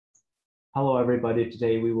Hello, everybody.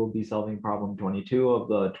 Today we will be solving problem 22 of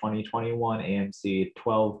the 2021 AMC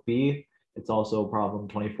 12B. It's also problem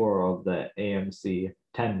 24 of the AMC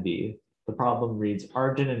 10B. The problem reads,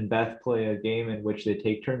 Arjun and Beth play a game in which they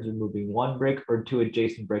take turns removing one brick or two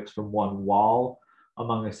adjacent bricks from one wall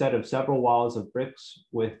among a set of several walls of bricks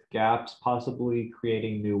with gaps, possibly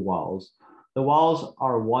creating new walls. The walls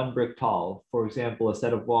are one brick tall. For example, a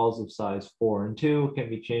set of walls of size 4 and 2 can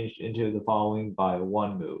be changed into the following by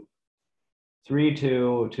one move. 3,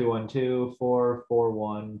 2, 2, 1, 2, 4, 4,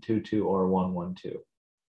 1, 2, 2, or 1, 1, 2.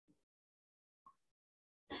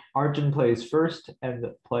 Arjun plays first, and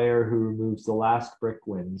the player who removes the last brick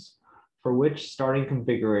wins. For which starting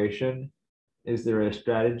configuration is there a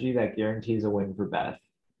strategy that guarantees a win for Beth?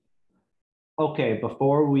 Okay,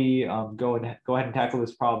 before we go ahead and tackle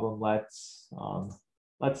this problem, let's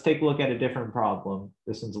take a look at a different problem.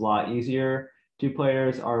 This one's a lot easier. Two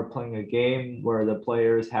players are playing a game where the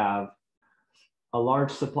players have a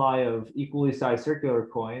large supply of equally sized circular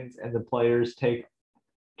coins, and the players take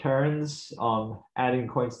turns adding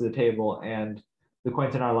coins to the table, and the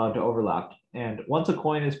coins are not allowed to overlap. And once a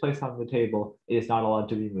coin is placed on the table, it is not allowed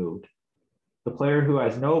to be moved. The player who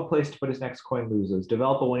has no place to put his next coin loses.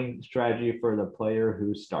 Develop a winning strategy for the player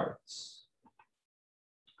who starts.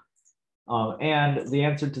 And the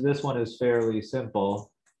answer to this one is fairly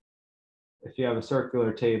simple. If you have a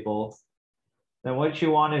circular table, then what you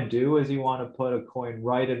want to do is you want to put a coin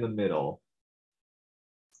right in the middle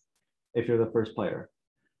if you're the first player.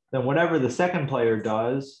 Then whatever the second player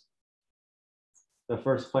does, the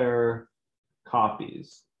first player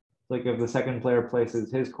copies. Like if the second player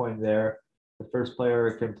places his coin there, the first player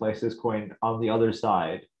can place his coin on the other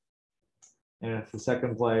side. And if the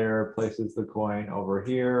second player places the coin over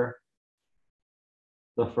here,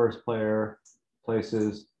 the first player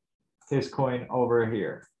places his coin over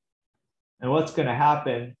here. And what's going to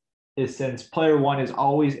happen is, since player one is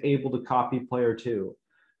always able to copy player two,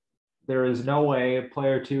 there is no way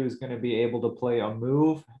player two is going to be able to play a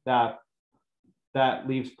move that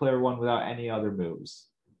leaves player one without any other moves.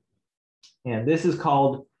 And this is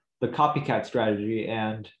called the copycat strategy.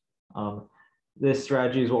 And this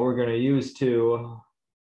strategy is what we're going to use to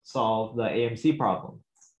solve the AMC problem.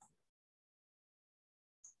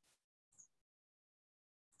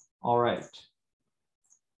 All right.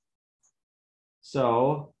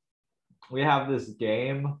 So we have this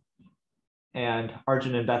game, and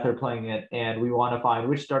Arjun and Beth are playing it, and we want to find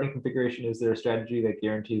which starting configuration is there a strategy that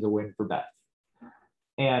guarantees a win for Beth.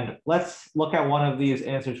 And let's look at one of these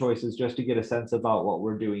answer choices just to get a sense about what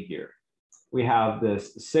we're doing here. We have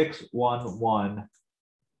this 6, 1, 1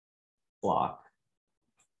 block,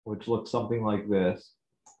 which looks something like this.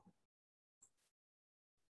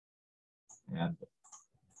 And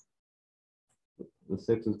the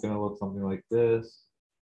 6 is going to look something like this.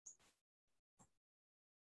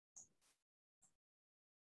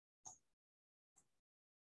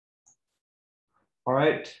 All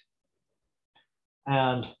right.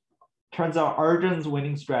 And turns out Arjun's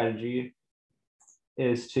winning strategy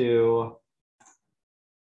is to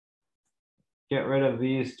get rid of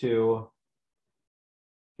these two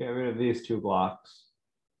blocks.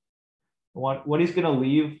 What he's going to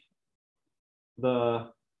leave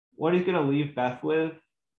Beth with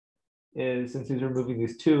is, since he's removing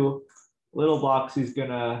these two little blocks, he's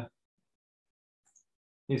gonna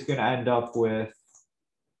end up with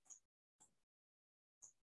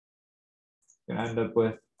he's gonna end up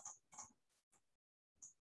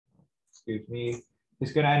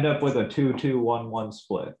with a 2, 2, 1, 1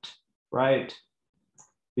 split, right?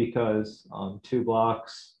 Because 2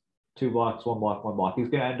 blocks, 1 block, 1 block. He's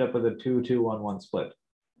gonna end up with a 2, 2, 1, 1 split.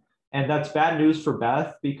 And that's bad news for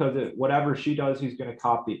Beth, because whatever she does, he's going to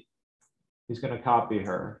copy. He's going to copy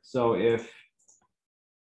her. So if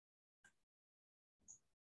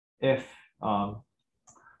for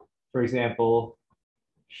example,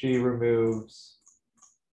 she removes,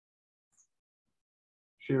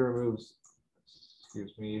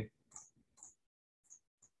 excuse me,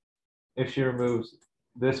 if she removes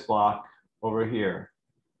this block over here,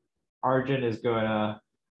 Arjun is going to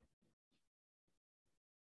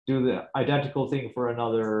do the identical thing for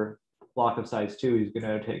another block of size 2. He's going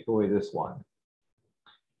to take away this one.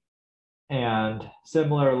 And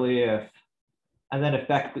similarly, if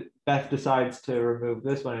Beth decides to remove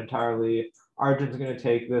this one entirely, Arjun's going to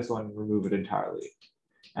take this one and remove it entirely.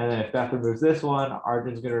 And then if Beth removes this one,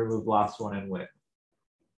 Arjun's going to remove the last one and win.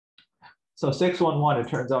 So 6, 1, 1, it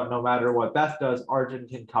turns out no matter what Beth does, Arjun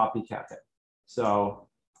can copycat it. So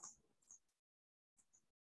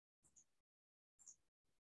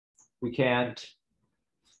we can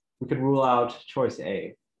rule out choice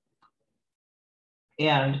A.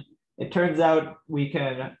 And it turns out we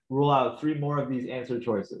can rule out 3 more of these answer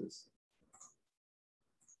choices.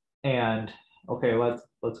 And okay,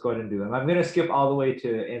 let's go ahead and do them. I'm going to skip all the way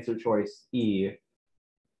to answer choice E,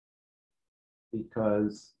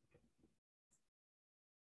 because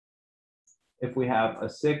if we have a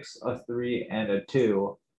 6, a 3, and a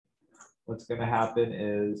 2, what's going to happen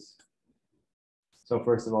is, so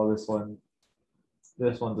first of all, this one's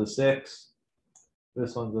a 6,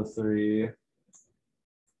 this one's a 3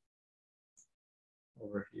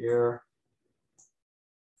 over here,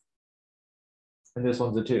 and this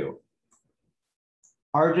one's a 2.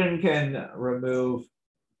 Arjun can remove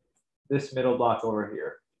this middle block over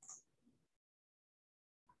here.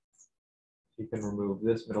 You can remove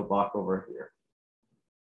this middle block over here.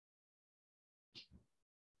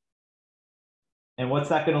 And what's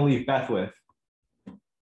that going to leave Beth with?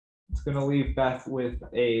 It's going to leave Beth with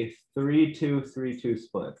a 3-2-3-2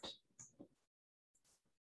 split.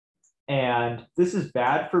 And this is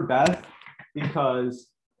bad for Beth because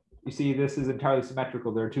you see this is entirely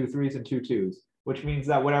symmetrical. There are 2 3s and 2 2s, which means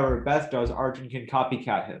that whatever Beth does, Arjun can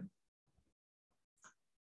copycat him.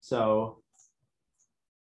 So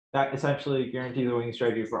that essentially guarantees a winning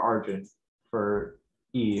strategy for Arjun for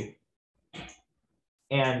E.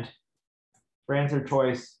 And for answer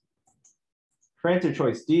choice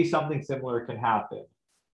D, something similar can happen.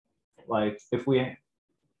 Like if we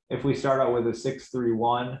start out with a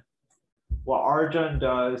 6-3-1, what Arjun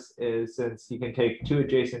does is, since he can take 2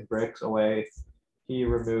 adjacent bricks away, he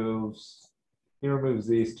removes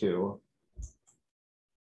these 2.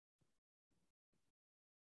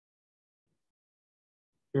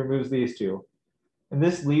 He removes these 2. And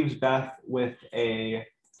this leaves Beth with a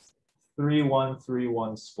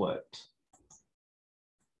 3-1-3-1 split.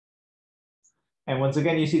 And once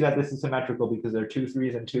again, you see that this is symmetrical because there are 2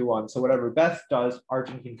 3s and 2 1s. So whatever Beth does,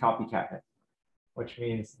 Arjun can copycat him, which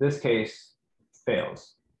means this case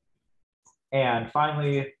fails. And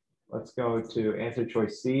finally, let's go to answer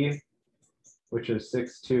choice C, which is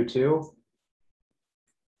 6-2-2.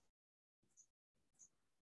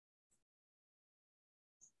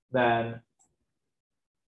 Then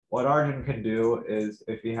what Arjun can do is,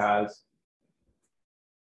 if he has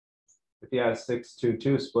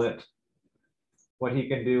 6-2-2 split, what he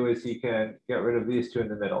can do is he can get rid of these 2 in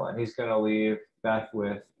the middle, and he's going to leave Beth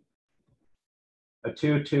with a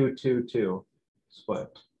 2-2-2-2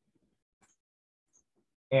 split.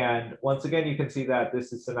 And once again, you can see that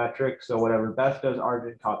this is symmetric, so whatever Beth does,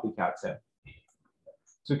 Arjun copycats him.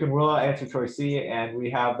 So we can rule out answer choice C, and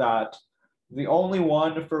we have that the only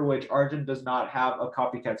one for which Arjun does not have a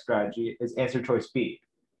copycat strategy is answer choice B.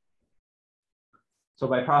 So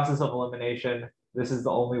by process of elimination, this is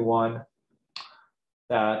the only one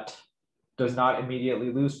that does not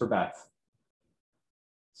immediately lose for Beth.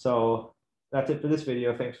 So that's it for this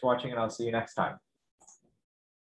video. Thanks for watching, and I'll see you next time.